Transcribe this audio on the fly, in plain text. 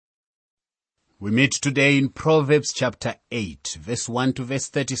We meet today in Proverbs chapter 8, verse 1 to verse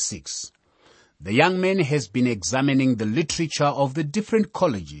 36. The young man has been examining the literature of the different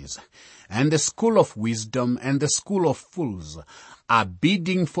colleges, and the school of wisdom and the school of fools are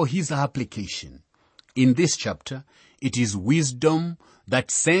bidding for his application. In this chapter, it is wisdom that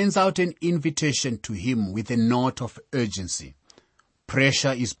sends out an invitation to him with a note of urgency.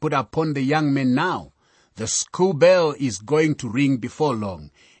 Pressure is put upon the young man now. The school bell is going to ring before long,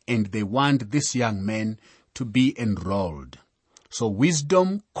 and they want this young man to be enrolled. So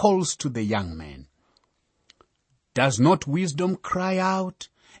wisdom calls to the young man. Does not wisdom cry out,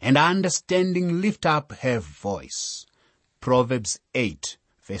 and understanding lift up her voice? Proverbs 8,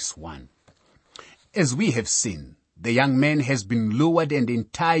 verse 1. As we have seen, the young man has been lured and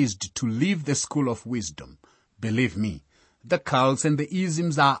enticed to leave the school of wisdom. Believe me, the cults and the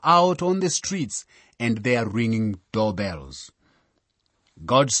isms are out on the streets, and they are ringing doorbells.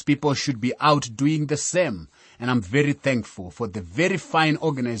 God's people should be out doing the same, and I'm very thankful for the very fine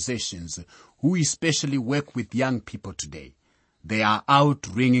organizations who especially work with young people today. They are out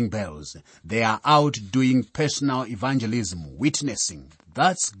ringing bells. They are out doing personal evangelism, witnessing.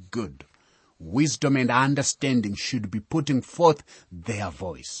 That's good. Wisdom and understanding should be putting forth their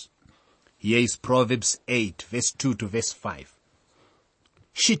voice. Here is Proverbs 8, verse 2 to verse 5.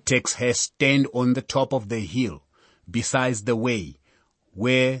 She takes her stand on the top of the hill, beside the way,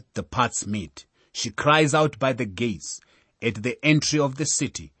 where the paths meet. She cries out by the gates, at the entry of the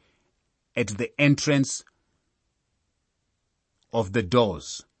city, at the entrance of the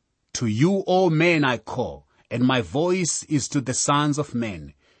doors. To you, O men, I call, and my voice is to the sons of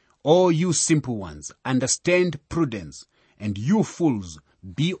men. O you simple ones, understand prudence, and you fools,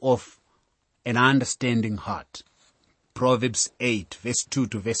 be of an understanding heart. Proverbs 8, verse 2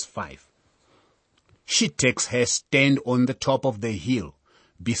 to verse 5. She takes her stand on the top of the hill,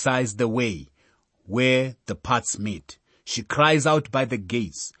 beside the way, where the paths meet. She cries out by the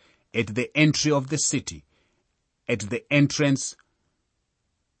gates, at the entry of the city, at the entrance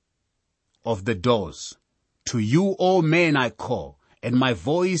of the doors. To you, O men, I call, and my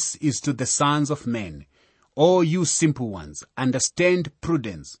voice is to the sons of men. O you simple ones, understand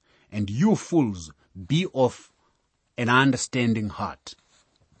prudence, and you fools, be of an understanding heart.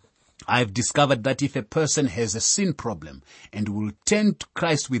 I've discovered that if a person has a sin problem and will turn to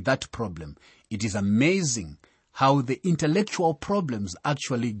Christ with that problem, it is amazing how the intellectual problems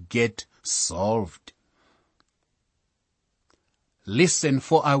actually get solved. Listen,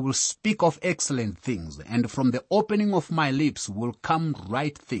 for I will speak of excellent things, and from the opening of my lips will come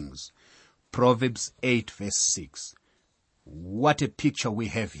right things. Proverbs 8, verse 6. What a picture we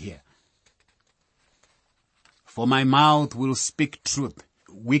have here. For my mouth will speak truth.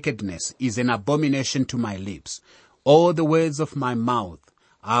 Wickedness is an abomination to my lips. All the words of my mouth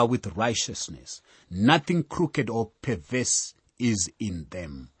are with righteousness. Nothing crooked or perverse is in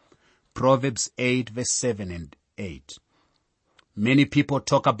them. Proverbs 8, verse 7 and 8. Many people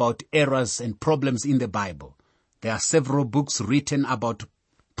talk about errors and problems in the Bible. There are several books written about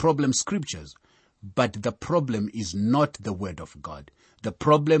problem scriptures, but the problem is not the word of God. The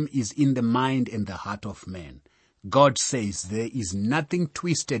problem is in the mind and the heart of man. God says there is nothing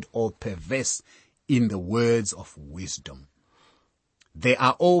twisted or perverse in the words of wisdom. They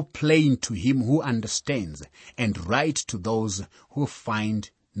are all plain to him who understands, and right to those who find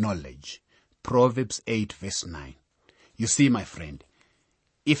knowledge. Proverbs 8, verse 9. You see, my friend,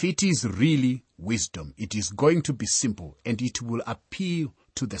 if it is really wisdom, it is going to be simple, and it will appeal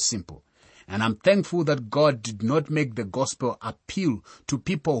to the simple. And I'm thankful that God did not make the gospel appeal to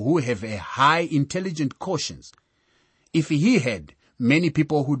people who have a high intelligent quotient. If he had, many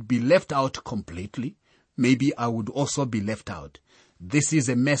people would be left out completely. Maybe I would also be left out. This is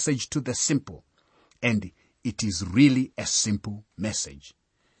a message to the simple, and it is really a simple message.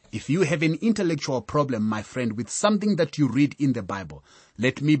 If you have an intellectual problem, my friend, with something that you read in the Bible,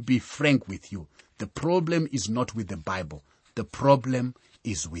 let me be frank with you. The problem is not with the Bible. The problem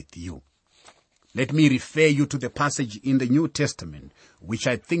is with you. Let me refer you to the passage in the New Testament, which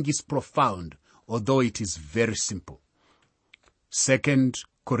I think is profound, although it is very simple. 2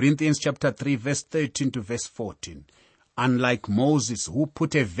 Corinthians chapter 3, verse 13 to verse 14. Unlike Moses, who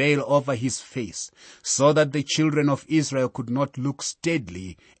put a veil over his face, so that the children of Israel could not look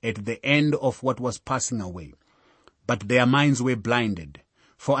steadily at the end of what was passing away. But their minds were blinded.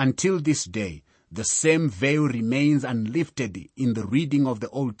 For until this day, the same veil remains unlifted in the reading of the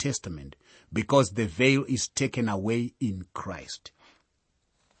Old Testament, because the veil is taken away in Christ.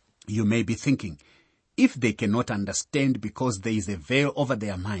 You may be thinking, if they cannot understand because there is a veil over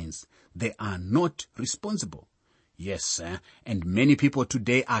their minds, they are not responsible. Yes, and many people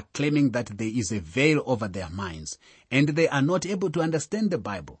today are claiming that there is a veil over their minds and they are not able to understand the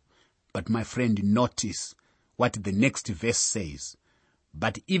Bible. But my friend, notice what the next verse says.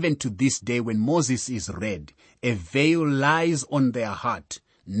 But even to this day when Moses is read, a veil lies on their heart.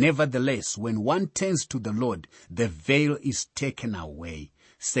 Nevertheless, when one turns to the Lord, the veil is taken away.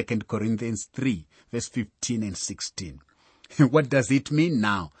 2 Corinthians 3, verse 15 and 16. What does it mean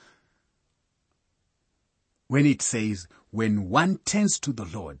now? When it says, when one turns to the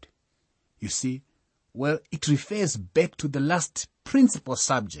Lord, you see, well, it refers back to the last principal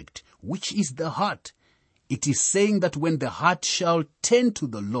subject, which is the heart. It is saying that when the heart shall turn to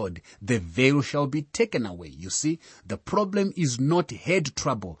the Lord, the veil shall be taken away. You see, the problem is not head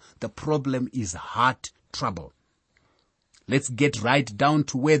trouble. The problem is heart trouble. Let's get right down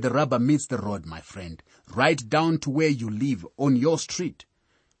to where the rubber meets the road, my friend. Right down to where you live, on your street.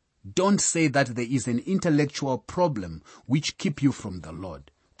 Don't say that there is an intellectual problem which keep you from the Lord.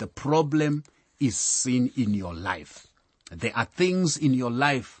 The problem is sin in your life. There are things in your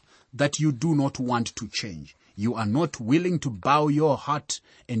life that you do not want to change. You are not willing to bow your heart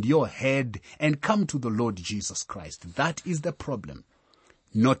and your head and come to the Lord Jesus Christ. That is the problem.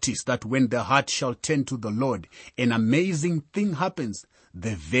 Notice that when the heart shall turn to the Lord, an amazing thing happens.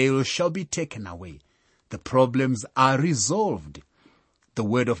 The veil shall be taken away. The problems are resolved. The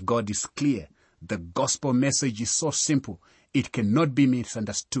word of God is clear. The gospel message is so simple, it cannot be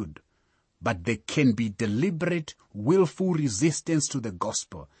misunderstood. But there can be deliberate, willful resistance to the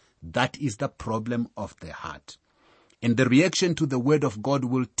gospel. That is the problem of the heart. And the reaction to the word of God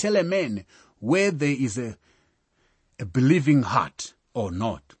will tell a man where there is a believing heart or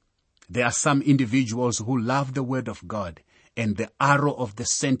not. There are some individuals who love the word of God, and the arrow of the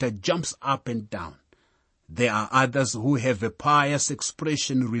center jumps up and down. There are others who have a pious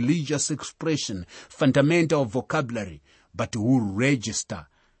expression, religious expression, fundamental vocabulary, but who register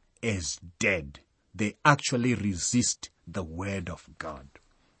as dead. They actually resist the word of God.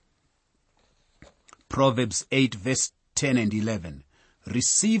 Proverbs 8 verse 10 and 11.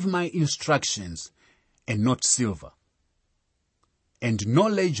 Receive my instructions and not silver, and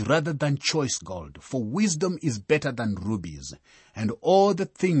knowledge rather than choice gold, for wisdom is better than rubies, and all the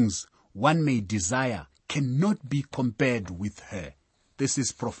things one may desire cannot be compared with her. This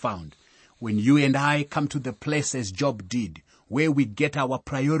is profound. When you and I come to the place as Job did, where we get our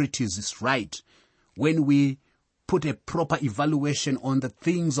priorities right, when we put a proper evaluation on the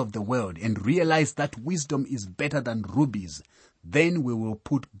things of the world and realize that wisdom is better than rubies, then we will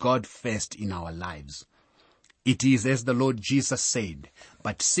put God first in our lives. It is as the Lord Jesus said,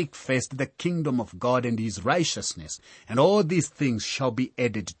 but seek first the kingdom of God and his righteousness, and all these things shall be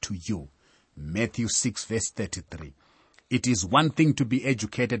added to you. Matthew 6 verse 33. It is one thing to be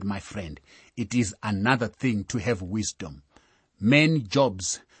educated, my friend. It is another thing to have wisdom. Men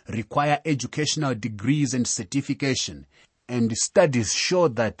jobs require educational degrees and certification, and studies show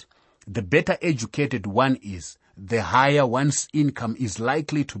that the better educated one is, the higher one's income is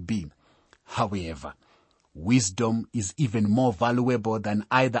likely to be. However, wisdom is even more valuable than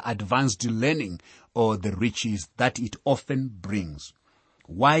either advanced learning or the riches that it often brings.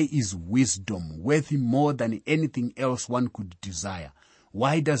 Why is wisdom worthy more than anything else one could desire?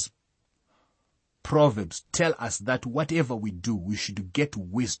 Why does Proverbs tell us that whatever we do, we should get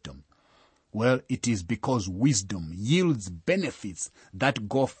wisdom? Well, it is because wisdom yields benefits that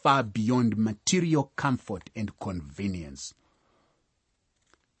go far beyond material comfort and convenience.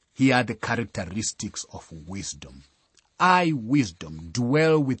 Here are the characteristics of wisdom. I, wisdom,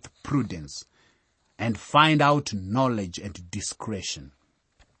 dwell with prudence and find out knowledge and discretion.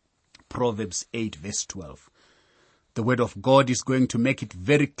 Proverbs 8 verse 12. The word of God is going to make it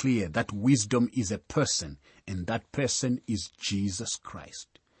very clear that wisdom is a person, and that person is Jesus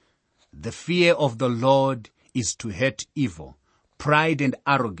Christ. The fear of the Lord is to hate evil, pride and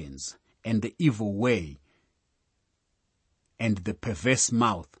arrogance, and the evil way, and the perverse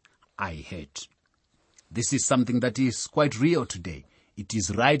mouth I hate. This is something that is quite real today. It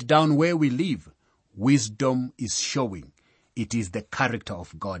is right down where we live. Wisdom is showing. It is the character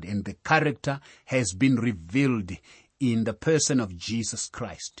of God, and the character has been revealed in the person of Jesus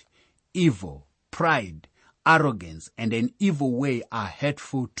Christ. Evil, pride, arrogance, and an evil way are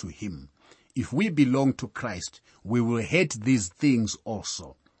hateful to him. If we belong to Christ, we will hate these things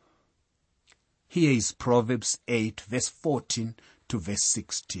also. Here is Proverbs 8, verse 14 to verse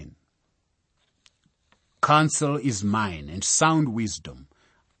 16. Counsel is mine, and sound wisdom.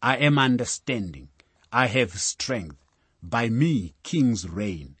 I am understanding. I have strength. By me kings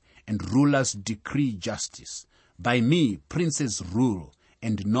reign, and rulers decree justice. By me princes rule,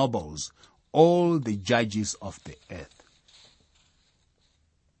 and nobles. all the judges of the earth.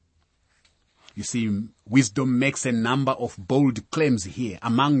 You see, wisdom makes a number of bold claims here,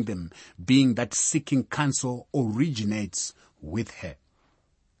 among them being that seeking counsel originates with her.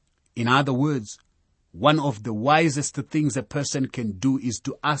 In other words, one of the wisest things a person can do is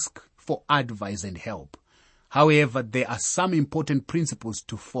to ask for advice and help. However, there are some important principles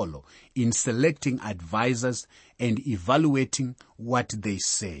to follow in selecting advisors and evaluating what they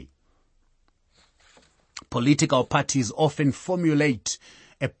say. Political parties often formulate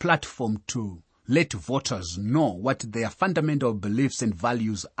a platform to let voters know what their fundamental beliefs and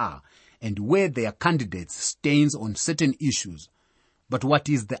values are and where their candidates stand on certain issues. But what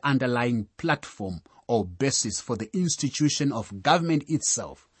is the underlying platform or basis for the institution of government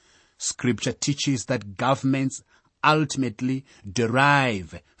itself? Scripture teaches that governments ultimately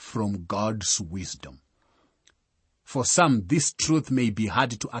derive from God's wisdom. For some, this truth may be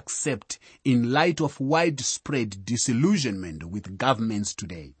hard to accept in light of widespread disillusionment with governments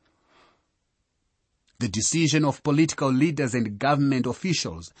today. The decision of political leaders and government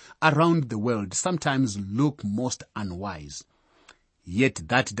officials around the world sometimes look most unwise. Yet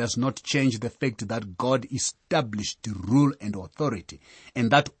that does not change the fact that God established rule and authority,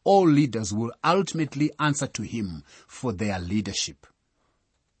 and that all leaders will ultimately answer to Him for their leadership.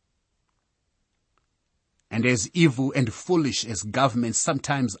 And as evil and foolish as governments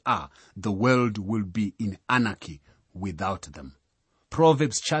sometimes are, the world will be in anarchy without them.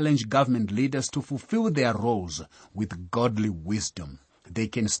 Proverbs challenge government leaders to fulfill their roles with godly wisdom. They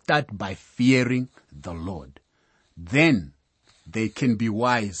can start by fearing the Lord. Then they can be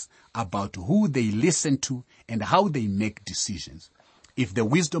wise about who they listen to and how they make decisions. If the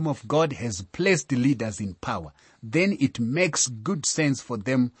wisdom of God has placed leaders in power, then it makes good sense for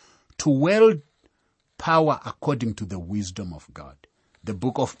them to wield power according to the wisdom of God. The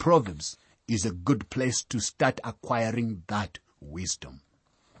book of Proverbs is a good place to start acquiring that wisdom.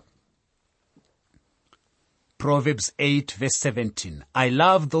 Proverbs 8 verse 17. I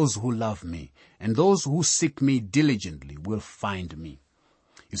love those who love me, and those who seek me diligently will find me.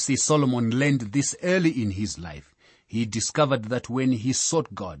 You see, Solomon learned this early in his life. He discovered that when he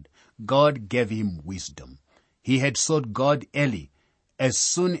sought God, God gave him wisdom. He had sought God early, as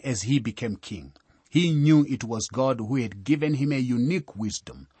soon as he became king. He knew it was God who had given him a unique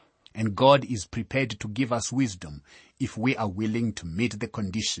wisdom. And God is prepared to give us wisdom if we are willing to meet the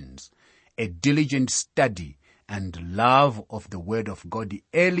conditions. A diligent study and love of the Word of God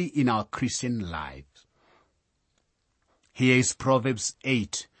early in our Christian lives. Here is Proverbs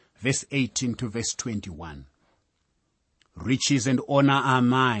 8, verse 18 to verse 21. Riches and honor are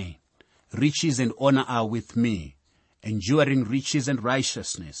mine. Riches and honor are with me. Enduring riches and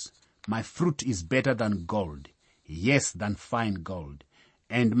righteousness. My fruit is better than gold, yes, than fine gold,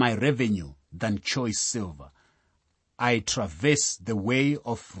 and my revenue than choice silver. I traverse the way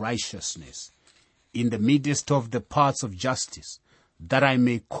of righteousness in the midst of the paths of justice, that I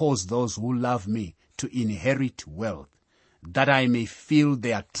may cause those who love me to inherit wealth, that I may fill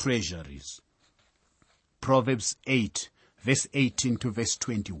their treasuries. Proverbs 8, verse 18 to verse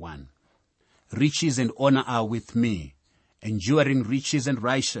 21. Riches and honor are with me, enduring riches and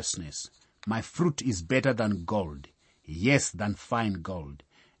righteousness. My fruit is better than gold, yes, than fine gold,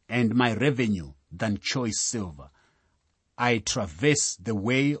 and my revenue than choice silver. I traverse the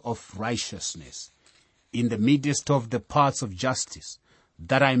way of righteousness in the midst of the paths of justice,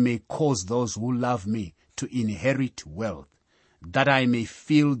 that I may cause those who love me to inherit wealth, that I may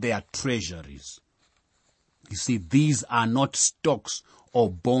fill their treasuries. You see, these are not stocks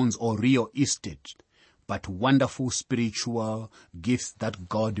or bonds or real estate, but wonderful spiritual gifts that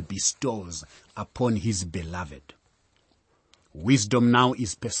God bestows upon His beloved. Wisdom now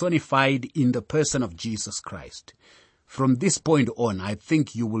is personified in the person of Jesus Christ. From this point on, I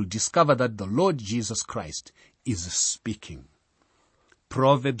think you will discover that the Lord Jesus Christ is speaking.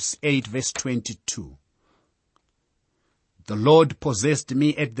 Proverbs 8 verse 22. The Lord possessed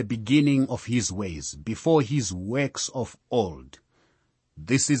me at the beginning of His ways, before His works of old.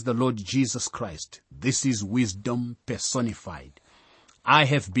 This is the Lord Jesus Christ. This is wisdom personified. I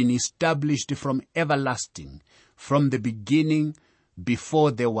have been established from everlasting, from the beginning,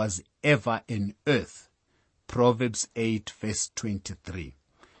 before there was ever an earth. Proverbs 8 verse 23.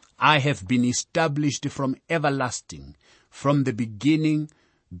 I have been established from everlasting, from the beginning,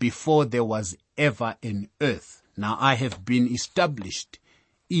 before there was ever an earth. Now I have been established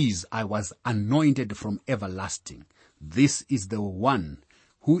is I was anointed from everlasting. This is the one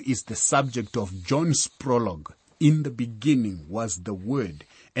who is the subject of John's prologue. In the beginning was the Word,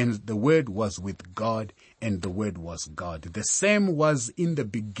 and the Word was with God, and the Word was God. The same was in the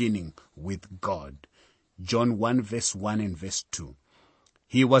beginning with God. John 1 verse 1 and verse 2.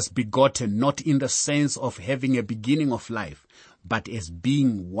 He was begotten not in the sense of having a beginning of life, but as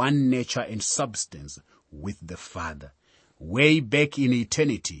being one nature and substance with the Father. Way back in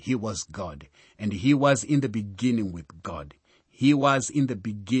eternity, he was God, and he was in the beginning with God. He was in the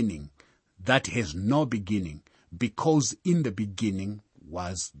beginning that has no beginning, because in the beginning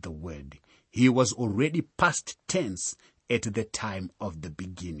was the Word. He was already past tense at the time of the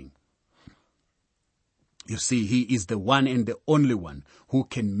beginning. You see, he is the one and the only one who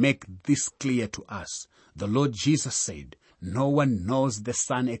can make this clear to us. The Lord Jesus said, "No one knows the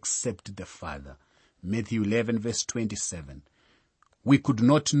Son except the Father." Matthew 11 verse 27. We could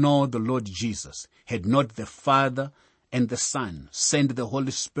not know the Lord Jesus had not the Father and the Son sent the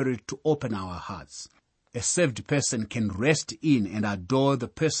Holy Spirit to open our hearts. A saved person can rest in and adore the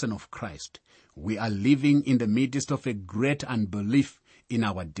person of Christ. We are living in the midst of a great unbelief in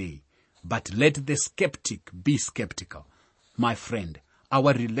our day. But let the skeptic be skeptical. My friend,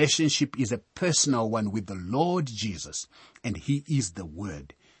 our relationship is a personal one with the Lord Jesus, and he is the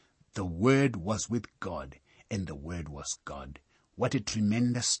Word. The Word was with God, and the Word was God. What a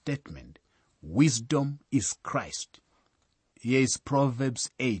tremendous statement. Wisdom is Christ. Here is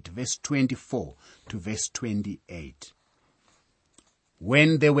Proverbs 8, verse 24 to verse 28.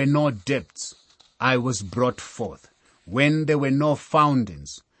 When there were no depths, I was brought forth. When there were no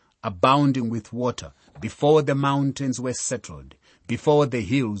fountains, abounding with water, before the mountains were settled, before the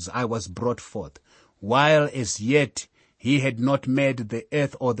hills I was brought forth, while as yet he had not made the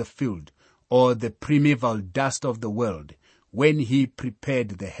earth or the field, or the primeval dust of the world. When he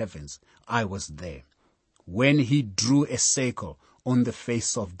prepared the heavens, I was there. When he drew a circle on the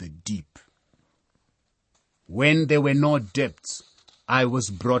face of the deep. When there were no depths, I was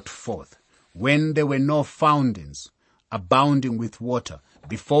brought forth. When there were no fountains, abounding with water,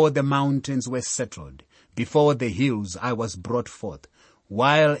 before the mountains were settled, before the hills I was brought forth,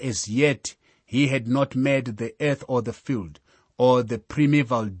 while as yet he had not made the earth or the field, or the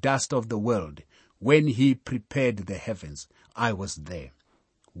primeval dust of the world. When he prepared the heavens, I was there.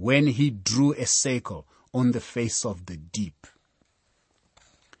 When he drew a circle on the face of the deep.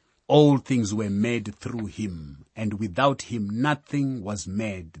 All things were made through him, and without him nothing was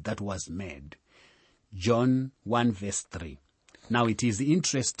made that was made. John 1 verse 3. Now it is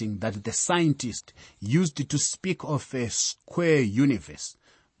interesting that the scientist used to speak of a square universe,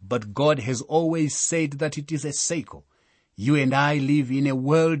 but God has always said that it is a circle. You and I live in a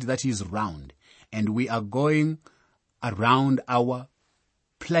world that is round, and we are going around our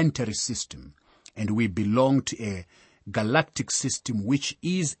planetary system, and we belong to a galactic system which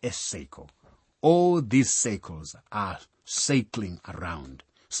is a circle. All these circles are circling around.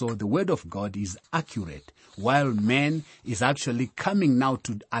 So the Word of God is accurate, while man is actually coming now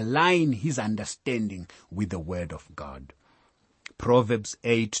to align his understanding with the Word of God. Proverbs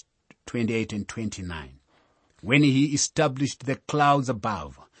 8, 28 and 29. When he established the clouds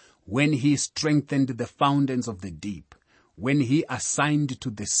above, when he strengthened the fountains of the deep, when he assigned to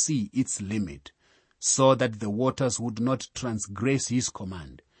the sea its limit, so that the waters would not transgress his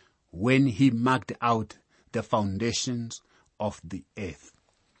command, when he marked out the foundations of the earth.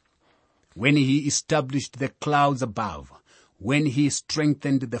 When he established the clouds above, when he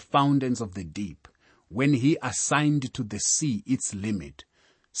strengthened the fountains of the deep, when he assigned to the sea its limit,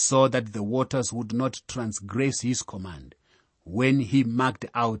 so that the waters would not transgress his command, when he marked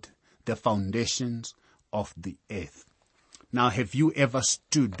out the foundations of the earth. Now, have you ever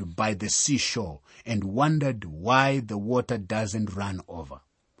stood by the seashore and wondered why the water doesn't run over?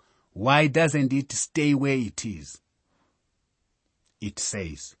 Why doesn't it stay where it is? It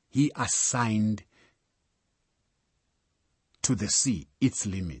says, he assigned to the sea its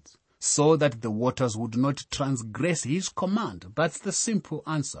limits, so that the waters would not transgress his command. That's the simple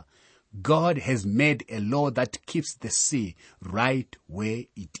answer. God has made a law that keeps the sea right where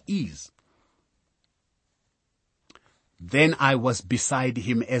it is. Then I was beside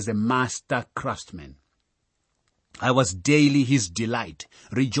him as a master craftsman. I was daily his delight,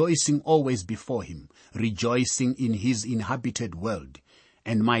 rejoicing always before him, rejoicing in his inhabited world.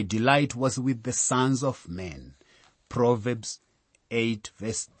 And my delight was with the sons of men. Proverbs 8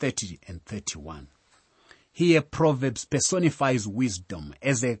 verse 30 and 31. Here Proverbs personifies wisdom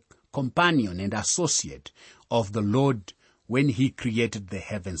as a companion and associate of the Lord when he created the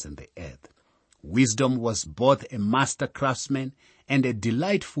heavens and the earth. Wisdom was both a master craftsman and a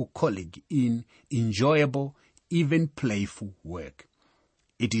delightful colleague in enjoyable, even playful work.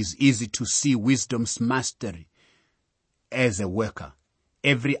 It is easy to see wisdom's mastery as a worker.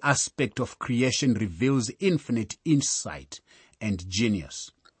 Every aspect of creation reveals infinite insight and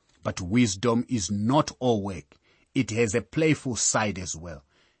genius. But wisdom is not all work. It has a playful side as well.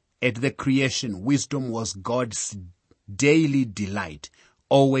 At the creation, wisdom was God's daily delight,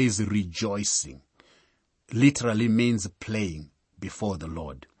 always rejoicing. Literally means playing before the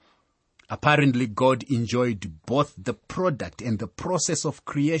Lord. Apparently, God enjoyed both the product and the process of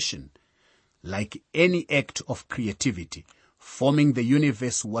creation. Like any act of creativity, forming the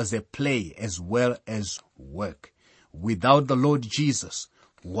universe was a play as well as work. Without the Lord Jesus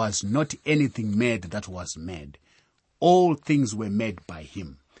was not anything made that was made. All things were made by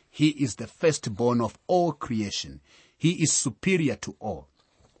him. He is the firstborn of all creation. He is superior to all.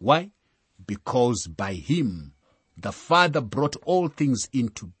 Why? Because by him the Father brought all things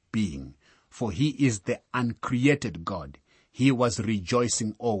into being. For he is the uncreated God. He was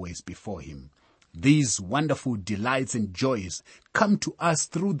rejoicing always before him. These wonderful delights and joys come to us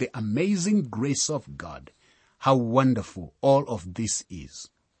through the amazing grace of God. How wonderful all of this is.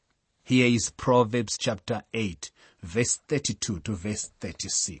 Here is Proverbs chapter 8, verse 32 to verse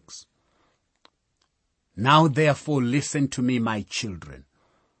 36. Now therefore listen to me, my children.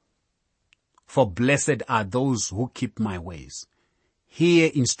 For blessed are those who keep my ways.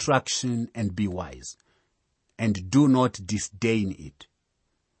 Hear instruction and be wise, and do not disdain it.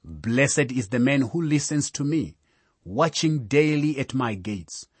 Blessed is the man who listens to me, watching daily at my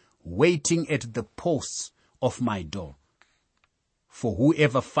gates, waiting at the posts of my door. For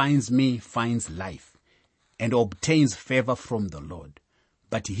whoever finds me finds life, and obtains favor from the Lord.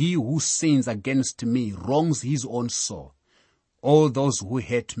 But he who sins against me wrongs his own soul. All those who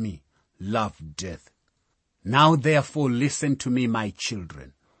hate me love death. Now therefore listen to me, my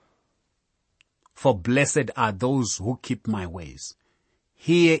children. For blessed are those who keep my ways.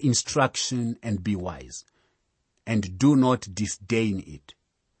 Hear instruction and be wise, and do not disdain it.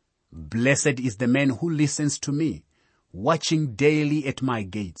 Blessed is the man who listens to me, watching daily at my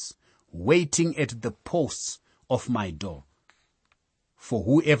gates, waiting at the posts of my door. For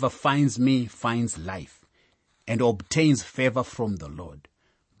whoever finds me finds life, and obtains favor from the Lord.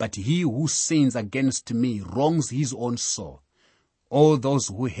 But he who sins against me wrongs his own soul. All those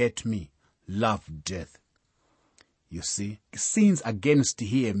who hate me love death. You see, sins against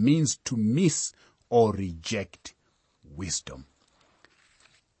here means to miss or reject wisdom.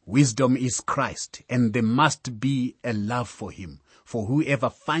 Wisdom is Christ, and there must be a love for him. For whoever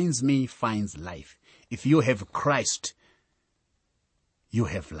finds me finds life. If you have Christ, you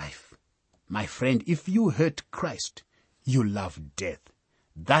have life. My friend, if you hate Christ, you love death.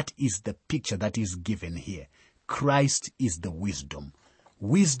 That is the picture that is given here. Christ is the wisdom.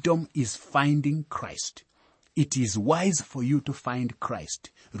 Wisdom is finding Christ. It is wise for you to find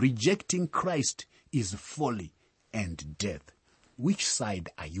Christ. Rejecting Christ is folly and death. Which side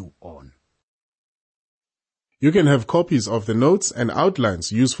are you on? You can have copies of the notes and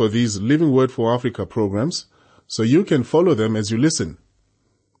outlines used for these Living Word for Africa programs, so you can follow them as you listen.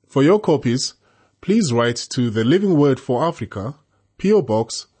 For your copies, please write to the Living Word for Africa, P.O.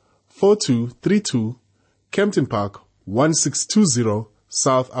 Box 4232, Kempton Park, 1620,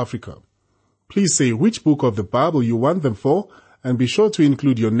 South Africa. Please say which book of the Bible you want them for, and be sure to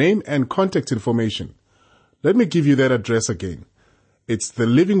include your name and contact information. Let me give you that address again. It's the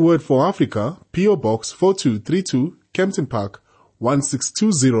Living Word for Africa, P.O. Box 4232, Kempton Park,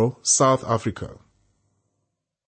 1620, South Africa.